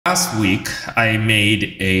Last week, I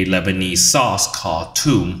made a Lebanese sauce called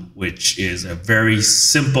toum, which is a very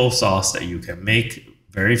simple sauce that you can make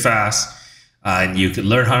very fast. And you can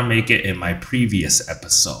learn how to make it in my previous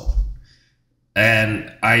episode.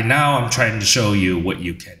 And I'm trying to show you what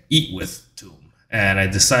you can eat with toum. And I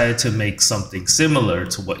decided to make something similar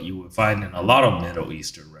to what you would find in a lot of Middle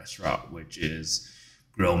Eastern restaurants, which is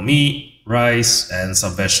grilled meat, rice, and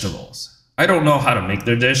some vegetables. I don't know how to make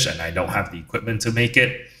their dish, and I don't have the equipment to make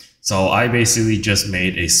it. So I basically just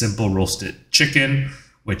made a simple roasted chicken,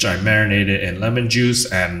 which I marinated in lemon juice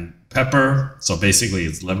and pepper. So basically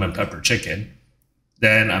it's lemon pepper chicken.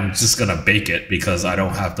 Then I'm just gonna bake it because I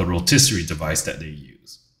don't have the rotisserie device that they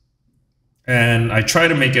use. And I try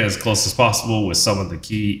to make it as close as possible with some of the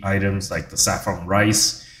key items like the saffron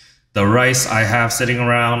rice. The rice I have sitting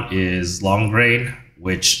around is long grain,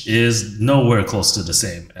 which is nowhere close to the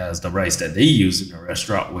same as the rice that they use in the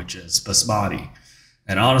restaurant, which is basmati.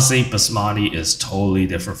 And honestly, basmati is totally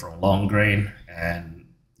different from long grain, and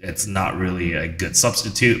it's not really a good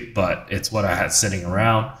substitute, but it's what I had sitting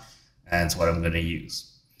around, and it's what I'm gonna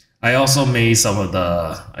use. I also made some of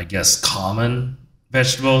the, I guess, common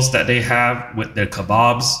vegetables that they have with their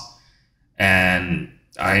kebabs, and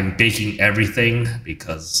I'm baking everything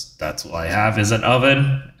because that's what I have is an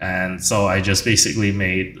oven. And so I just basically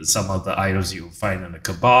made some of the items you'll find in a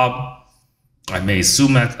kebab. I made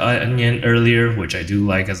sumac onion earlier, which I do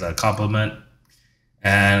like as a compliment.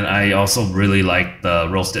 And I also really like the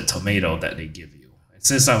roasted tomato that they give you. And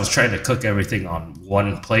since I was trying to cook everything on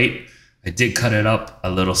one plate, I did cut it up a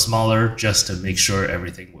little smaller just to make sure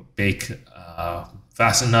everything would bake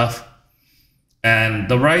fast enough. And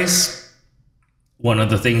the rice, one of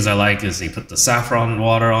the things I like is they put the saffron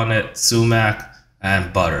water on it, sumac,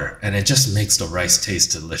 and butter. And it just makes the rice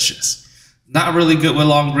taste delicious. Not really good with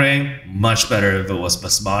long grain, much better if it was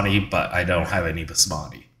basmati, but I don't have any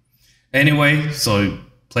basmati. Anyway, so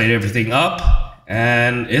plate everything up,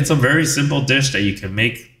 and it's a very simple dish that you can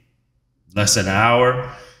make less than an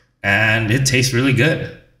hour, and it tastes really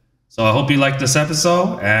good. So I hope you like this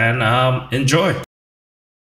episode, and enjoy.